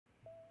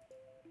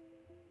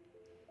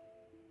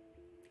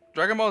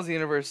Dragon Ball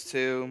Xenoverse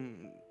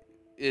 2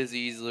 is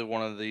easily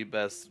one of the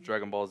best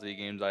Dragon Ball Z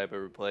games I've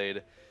ever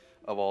played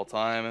of all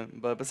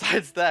time. But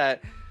besides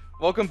that,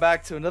 welcome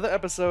back to another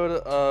episode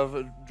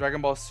of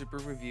Dragon Ball Super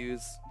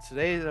Reviews.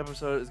 Today's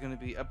episode is going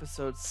to be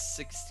episode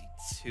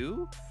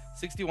 62?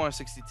 61 or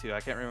 62.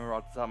 I can't remember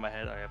off the top of my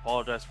head. I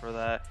apologize for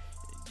that.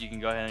 You can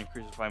go ahead and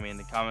crucify me in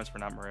the comments for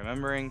not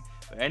remembering.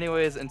 But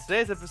anyways, in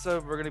today's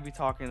episode, we're going to be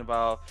talking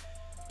about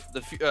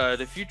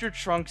the future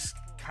Trunks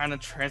kind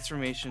of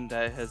transformation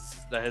that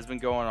has been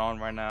going on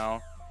right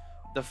now.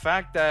 The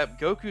fact that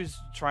Goku's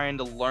trying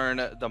to learn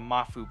the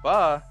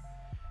Mafuba,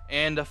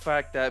 and the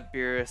fact that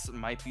Beerus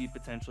might be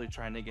potentially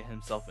trying to get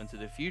himself into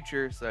the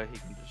future so that he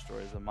can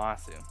destroy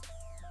Zamasu.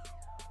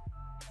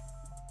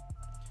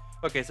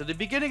 Okay, so the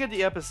beginning of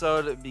the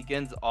episode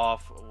begins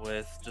off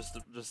with just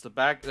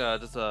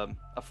a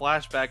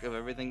flashback of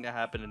everything that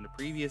happened in the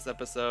previous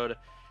episode,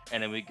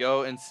 and then we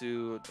go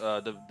into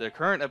the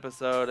current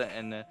episode,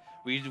 and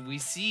we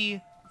see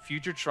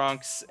future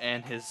Trunks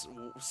and his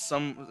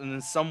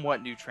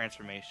somewhat new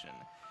transformation.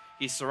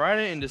 He's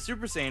surrounded in the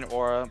Super Saiyan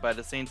aura, but at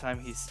the same time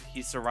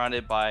he's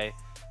surrounded by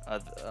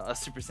a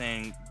Super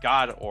Saiyan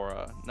God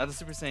aura. Not the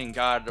Super Saiyan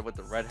God with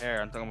the red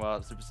hair. I'm talking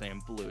about Super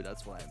Saiyan Blue.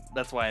 That's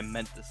what I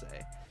meant to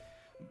say.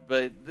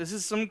 But this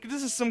is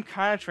some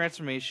kind of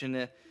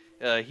transformation.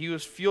 He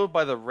was fueled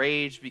by the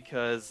rage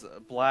because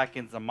Black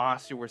and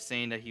Zamasu were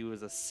saying that he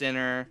was a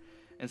sinner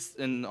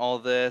and all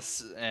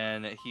this,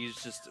 and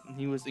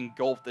he was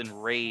engulfed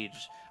in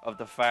rage of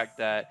the fact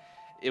that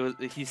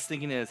he's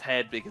thinking in his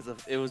head because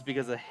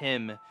of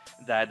him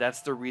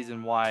that's the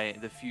reason why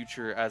the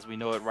future as we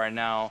know it right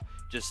now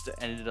just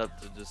ended up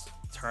to just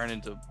turn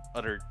into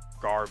utter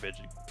garbage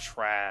and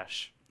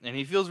trash, and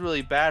he feels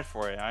really bad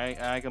for it.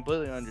 I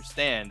completely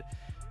understand.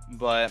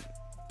 But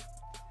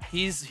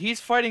he's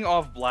fighting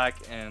off Black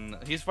and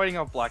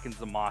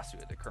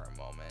Zamasu at the current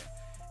moment,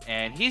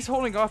 and he's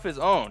holding off his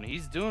own.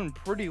 He's doing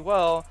pretty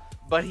well,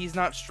 but he's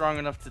not strong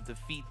enough to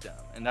defeat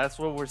them, and that's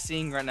what we're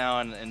seeing right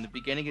now in the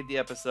beginning of the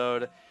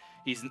episode.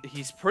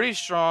 He's pretty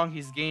strong.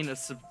 He's gained a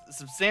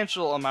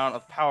substantial amount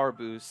of power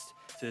boost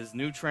to his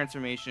new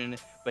transformation,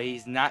 but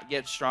he's not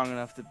yet strong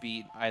enough to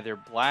beat either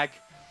Black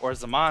or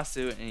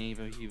Zamasu, and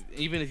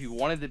even if he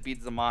wanted to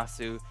beat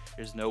Zamasu,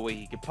 there's no way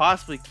he could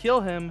possibly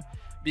kill him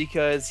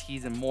because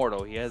he's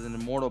immortal. He has an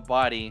immortal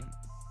body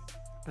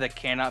that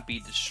cannot be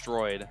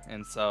destroyed,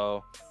 and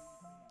so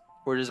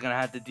we're just gonna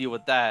have to deal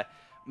with that.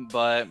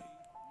 But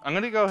I'm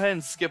gonna go ahead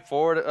and skip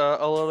forward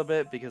a little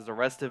bit because the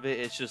rest of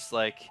it's just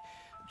like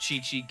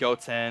Chi-Chi,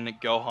 Goten,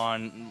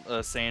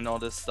 Gohan saying all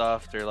this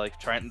stuff.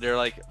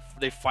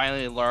 They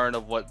finally learn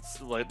of what's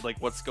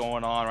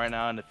going on right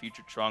now in the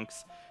future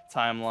Trunks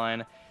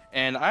timeline.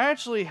 And I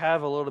actually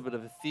have a little bit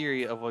of a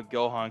theory of what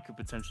Gohan could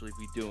potentially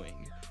be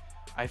doing.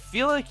 I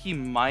feel like he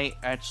might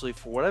actually,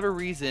 for whatever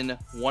reason,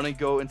 want to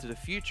go into the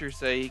future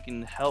so he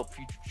can help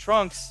future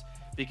Trunks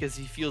because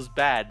he feels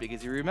bad.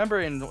 Because you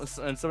remember in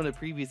some of the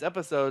previous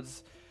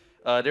episodes,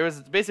 there was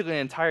basically an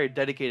entire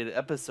dedicated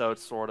episode,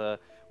 sorta,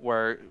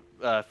 where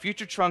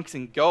future Trunks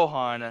and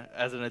Gohan,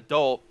 as an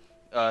adult,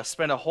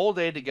 spent a whole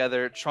day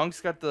together.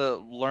 Trunks got to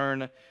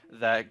learn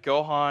that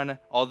Gohan,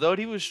 although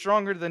he was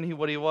stronger than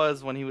what he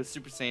was when he was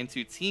Super Saiyan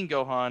 2 Teen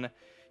Gohan,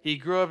 he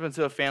grew up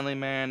into a family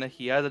man.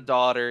 He has a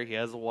daughter, he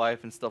has a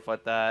wife and stuff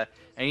like that,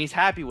 and he's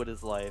happy with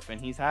his life,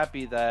 and he's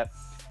happy that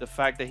the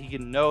fact that he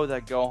can know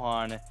that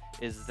Gohan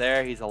is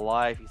there, he's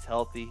alive, he's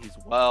healthy, he's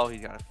well,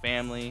 he's got a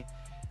family.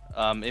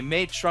 It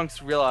made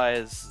Trunks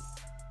realize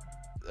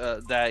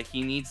that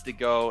he needs to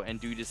go and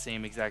do the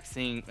same exact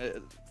thing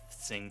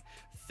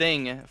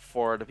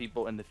for the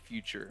people in the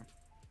future.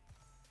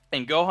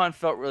 And Gohan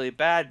felt really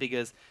bad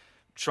because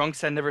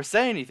Trunks had never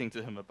said anything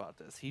to him about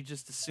this. He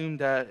just assumed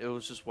that it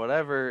was just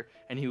whatever,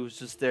 and he was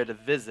just there to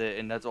visit,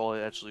 and that's all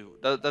it actually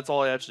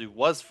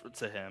was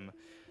to him.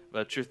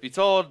 But truth be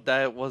told,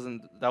 that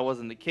wasn't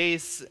the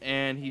case,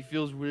 and he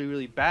feels really,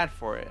 really bad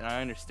for it, and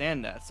I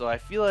understand that. So I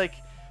feel like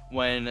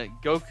when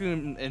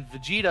Goku and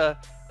Vegeta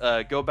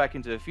go back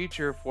into the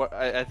future,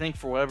 I think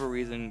for whatever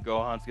reason,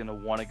 Gohan's gonna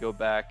want to go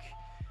back,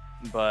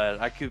 but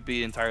I could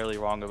be entirely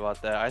wrong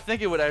about that. I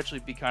think it would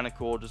actually be kind of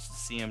cool just to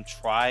see him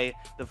try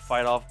to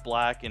fight off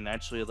Black and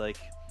actually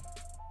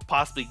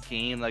possibly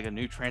gain a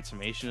new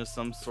transformation of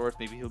some sort.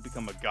 Maybe he'll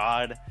become a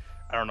god.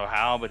 I don't know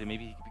how, but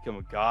maybe he could become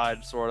a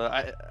god, sort of.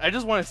 I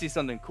just want to see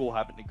something cool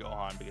happen to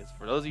Gohan, because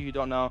for those of you who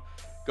don't know,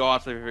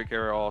 Gohan's my favorite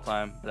character of all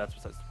time, but that's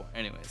besides the point.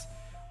 Anyways,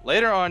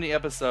 later on in the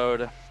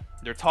episode,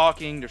 they're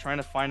trying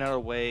to find out a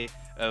way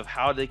of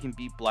how they can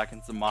beat Black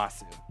and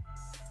Zamasu.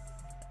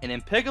 And then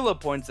Piccolo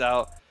points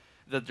out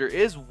that there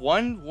is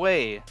one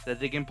way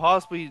that they can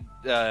possibly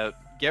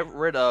get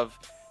rid of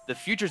the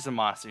future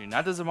Zamasu,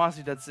 not the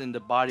Zamasu that's in the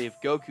body of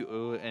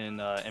Goku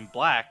and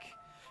Black,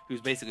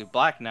 who's basically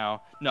Black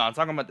now. No, I'm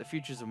talking about the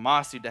future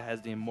Zamasu that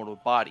has the immortal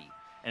body.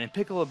 And then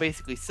Piccolo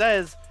basically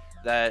says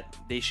that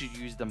they should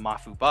use the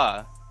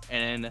Mafuba,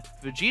 and then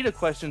Vegeta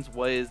questions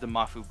what is the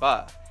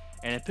Mafuba.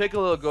 And then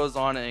Piccolo goes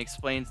on and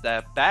explains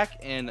that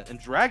back in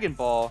Dragon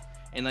Ball,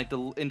 in like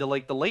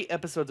the late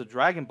episodes of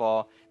Dragon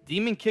Ball,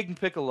 Demon King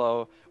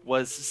Piccolo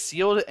was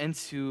sealed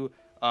into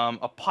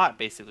a pot,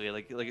 basically,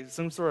 like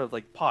some sort of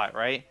like pot,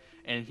 right?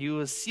 And he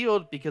was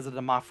sealed because of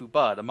the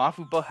Mafuba. The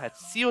Mafuba had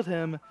sealed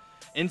him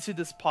into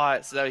this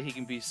pot so that he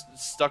can be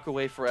stuck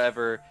away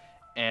forever.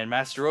 And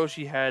Master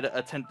Roshi had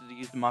attempted to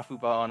use the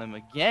Mafuba on him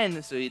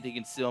again so they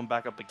can seal him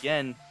back up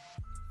again,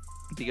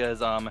 because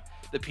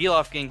the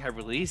Pilaf gang had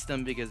released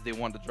him because they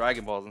wanted the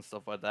Dragon Balls and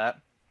stuff like that.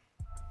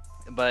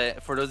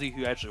 But for those of you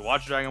who actually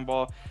watch Dragon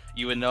Ball,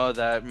 you would know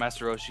that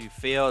Master Roshi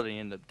failed and he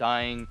ended up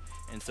dying,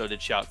 and so did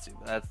Chiaotzu.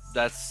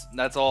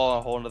 That's all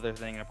a whole other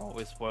thing. I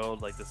probably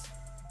spoiled like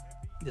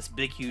this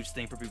big huge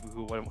thing for people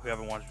who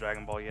haven't watched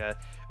Dragon Ball yet.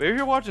 But if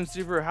you're watching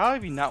Super, how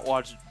have you not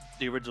watched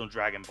the original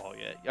Dragon Ball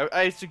yet?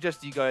 I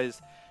suggest you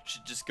guys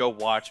should just go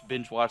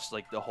binge watch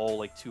like the whole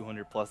like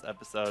 200 plus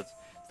episodes,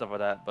 stuff like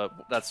that. But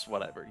that's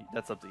whatever.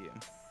 That's up to you.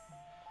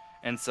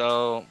 And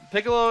so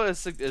Piccolo is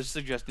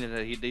suggesting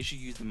that they should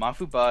use the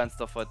Mafuba and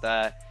stuff like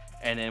that.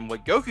 And then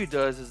what Goku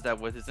does is that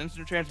with his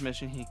instant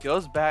transmission, he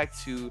goes back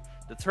to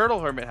the Turtle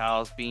Hermit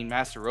house, being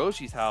Master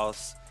Roshi's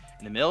house,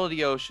 in the middle of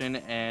the ocean,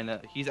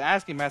 and he's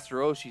asking Master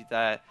Roshi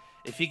that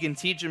if he can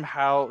teach him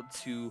how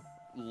to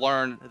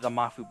learn the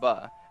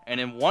Mafuba.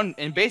 And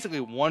in basically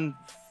one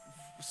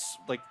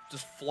like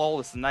just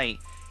flawless night,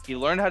 he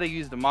learned how to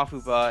use the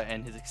Mafuba,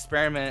 and his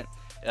experiment,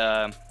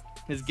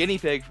 his guinea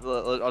pig,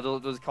 I'll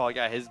just call it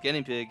guy, his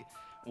guinea pig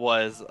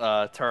was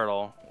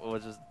Turtle,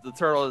 which is the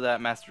turtle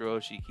that Master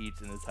Roshi keeps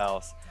in his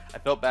house. I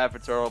felt bad for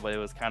Turtle, but it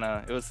was kind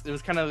of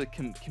a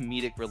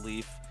comedic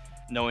relief,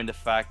 knowing the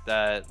fact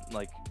that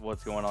like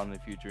what's going on in the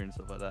future and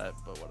stuff like that.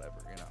 But whatever,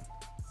 you know.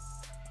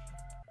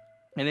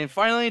 And then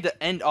finally,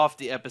 to end off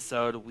the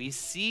episode, we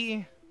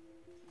see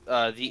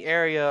the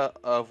area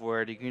of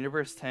where the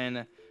Universe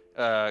 10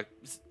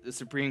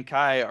 Supreme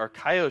Kai, or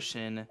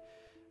Kaioshin,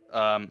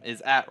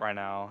 is at right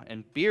now,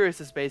 and Beerus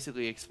is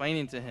basically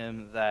explaining to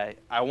him that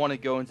I want to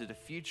go into the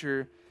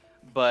future,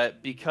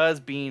 but because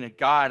being a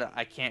god,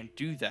 I can't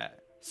do that.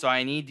 So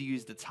I need to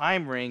use the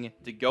time ring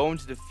to go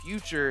into the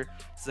future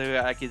so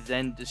that I could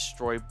then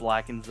destroy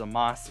Black and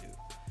Zamasu.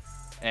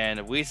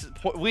 And we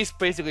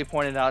basically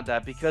pointed out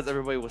that because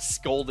everybody was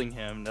scolding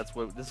him,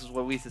 this is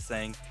what Whis is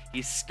saying.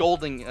 He's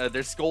scolding.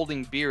 They're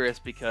scolding Beerus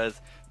because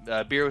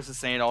Beerus is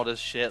saying all this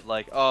shit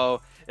like,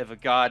 oh, if a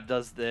god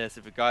does this,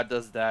 if a god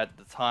does that,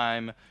 the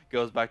time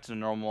goes back to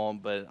normal.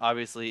 But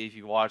obviously, if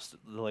you watched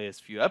the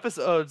latest few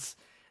episodes,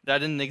 that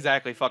didn't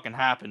exactly fucking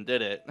happen,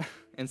 did it?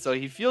 And so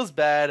he feels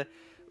bad.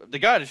 The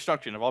god of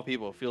destruction of all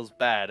people feels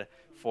bad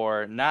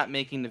for not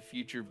making the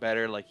future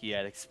better like he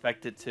had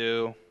expected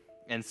to.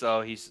 And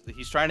so he's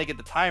trying to get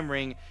the time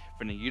ring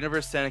from the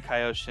Universe 10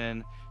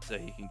 Kaioshin so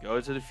he can go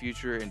to the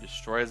future and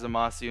destroy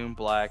Zamasu and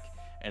Black,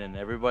 and then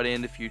everybody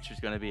in the future is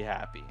going to be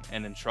happy.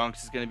 And then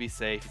Trunks is going to be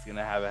safe. He's going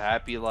to have a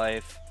happy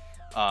life.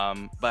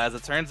 But as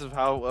it turns of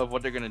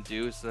what they're going to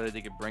do so that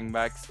they can bring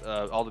back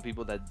all the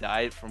people that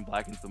died from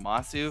Black and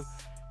Zamasu,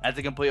 that's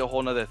a complete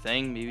whole nother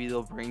thing. Maybe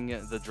they'll bring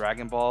the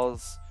Dragon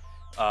Balls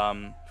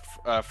from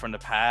the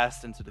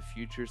past into the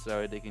future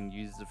so they can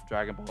use the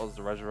Dragon Balls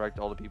to resurrect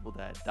all the people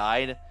that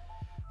died.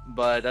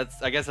 But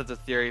I guess that's a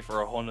theory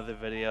for a whole nother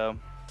video.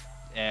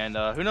 And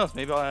who knows,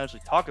 maybe I'll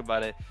actually talk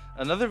about it.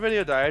 Another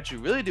video that I actually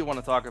really do want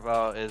to talk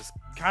about is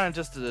kind of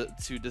just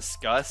to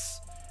discuss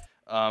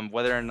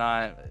whether or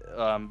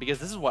not, because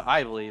this is what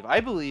I believe.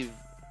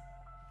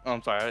 Oh,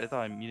 I'm sorry, I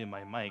thought I muted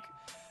my mic.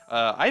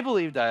 I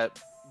believe that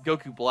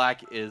Goku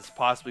Black is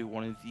possibly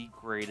one of the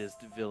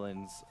greatest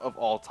villains of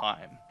all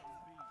time.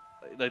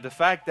 Like the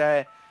fact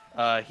that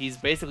he's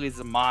basically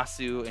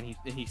Zamasu, and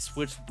he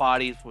switched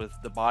bodies with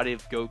the body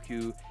of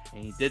Goku,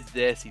 and he did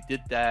this, he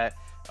did that.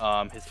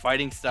 His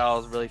fighting style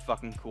is really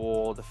fucking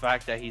cool. The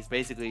fact that he's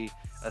basically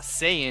a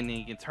Saiyan, and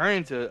he can turn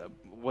into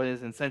what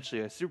is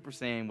essentially a Super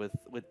Saiyan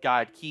with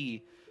God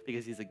Ki,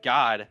 because he's a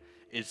god,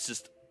 is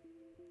just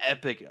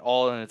epic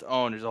all on its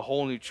own. There's a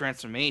whole new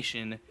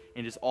transformation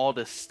and just all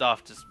this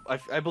stuff.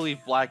 I believe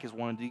Black is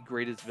one of the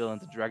greatest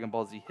villains in Dragon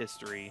Ball Z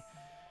history.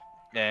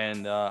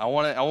 And I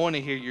want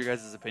to hear your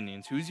guys'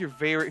 opinions. Who's your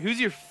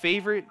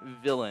favorite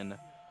villain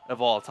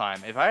of all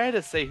time? If I had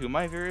to say who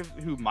my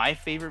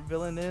favorite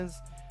villain is,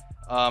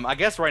 I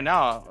guess right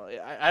now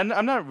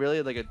I'm not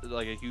really like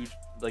a huge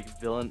like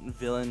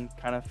villain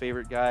kind of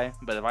favorite guy.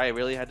 But if I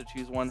really had to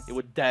choose one, it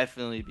would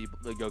definitely be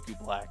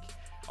Goku Black.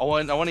 I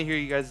want to hear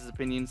you guys'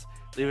 opinions.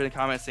 Leave it in the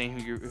comments saying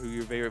who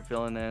your favorite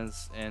villain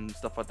is and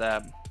stuff like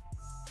that.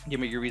 Give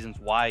me your reasons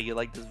why you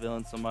like this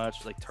villain so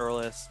much, like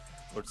Turles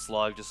or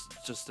Slug,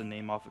 just to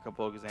name off a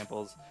couple of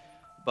examples.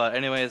 But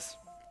anyways,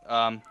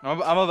 I'm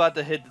about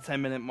to hit the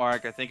 10-minute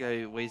mark. I think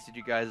I wasted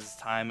you guys'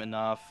 time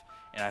enough,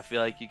 and I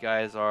feel like you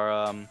guys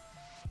are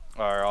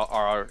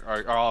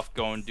off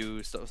going to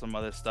do some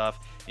other stuff.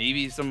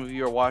 Maybe some of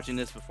you are watching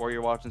this before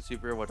you're watching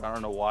Super, which I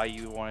don't know why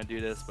you want to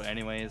do this, but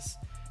anyways,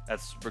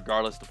 that's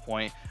regardless the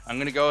point. I'm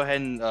gonna go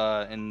ahead and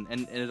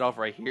end it off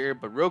right here.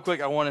 But real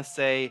quick, I want to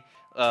say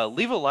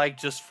leave a like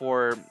just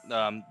for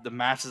the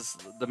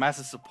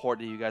massive support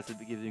that you guys have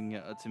been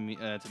giving to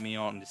me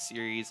on the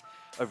series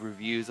of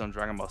reviews on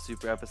Dragon Ball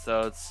Super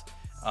episodes.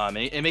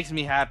 It makes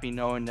me happy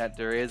knowing that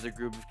there is a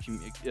group of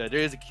there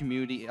is a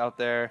community out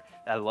there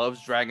that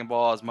loves Dragon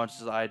Ball as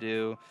much as I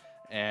do.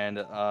 And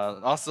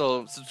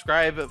also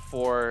subscribe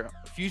for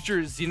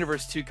future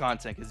Xenoverse 2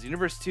 content, because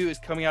Xenoverse 2 is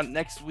coming out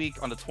next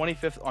week on the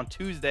 25th, on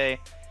Tuesday,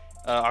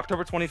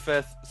 October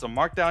 25th. So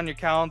mark down your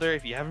calendar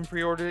if you haven't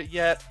pre-ordered it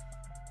yet.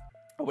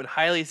 I would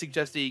highly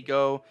suggest that you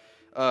go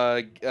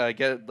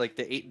get like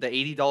the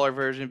 $80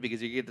 version,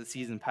 because you get the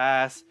season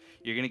pass.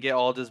 You're gonna get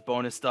all this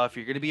bonus stuff.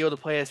 You're gonna be able to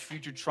play as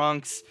Future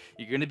Trunks.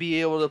 You're gonna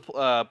be able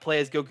to play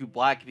as Goku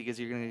Black, because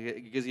you're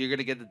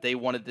gonna get the Day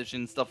 1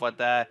 edition, stuff like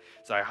that.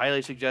 So I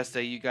highly suggest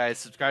that you guys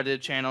subscribe to the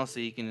channel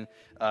so you can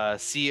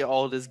see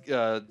all this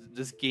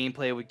this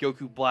gameplay with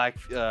Goku Black,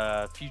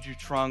 Future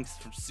Trunks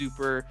from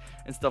Super,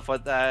 and stuff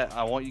like that.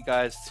 I want you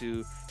guys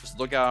to just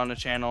look out on the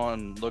channel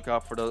and look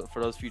out for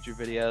those future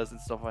videos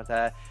and stuff like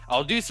that.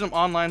 I'll do some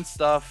online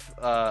stuff,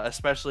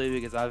 especially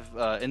because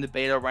I've in the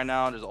beta right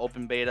now. There's an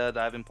open beta that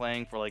I've been playing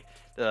for like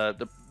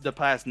the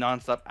past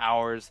non-stop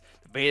hours.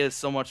 The beta is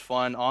so much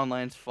fun.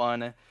 Online's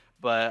fun,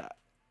 but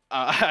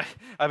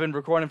I've been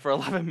recording for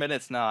 11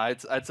 minutes now.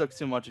 I took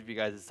too much of you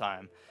guys'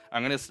 time.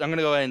 I'm gonna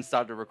go ahead and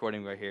stop the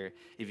recording right here.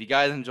 If you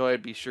guys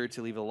enjoyed, be sure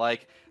to leave a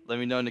like. Let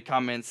me know in the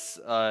comments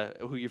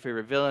who your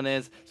favorite villain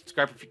is.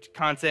 Subscribe for future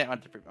content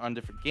on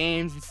different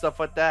games and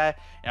stuff like that.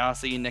 And I'll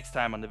see you next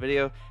time on the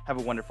video. Have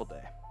a wonderful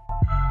day.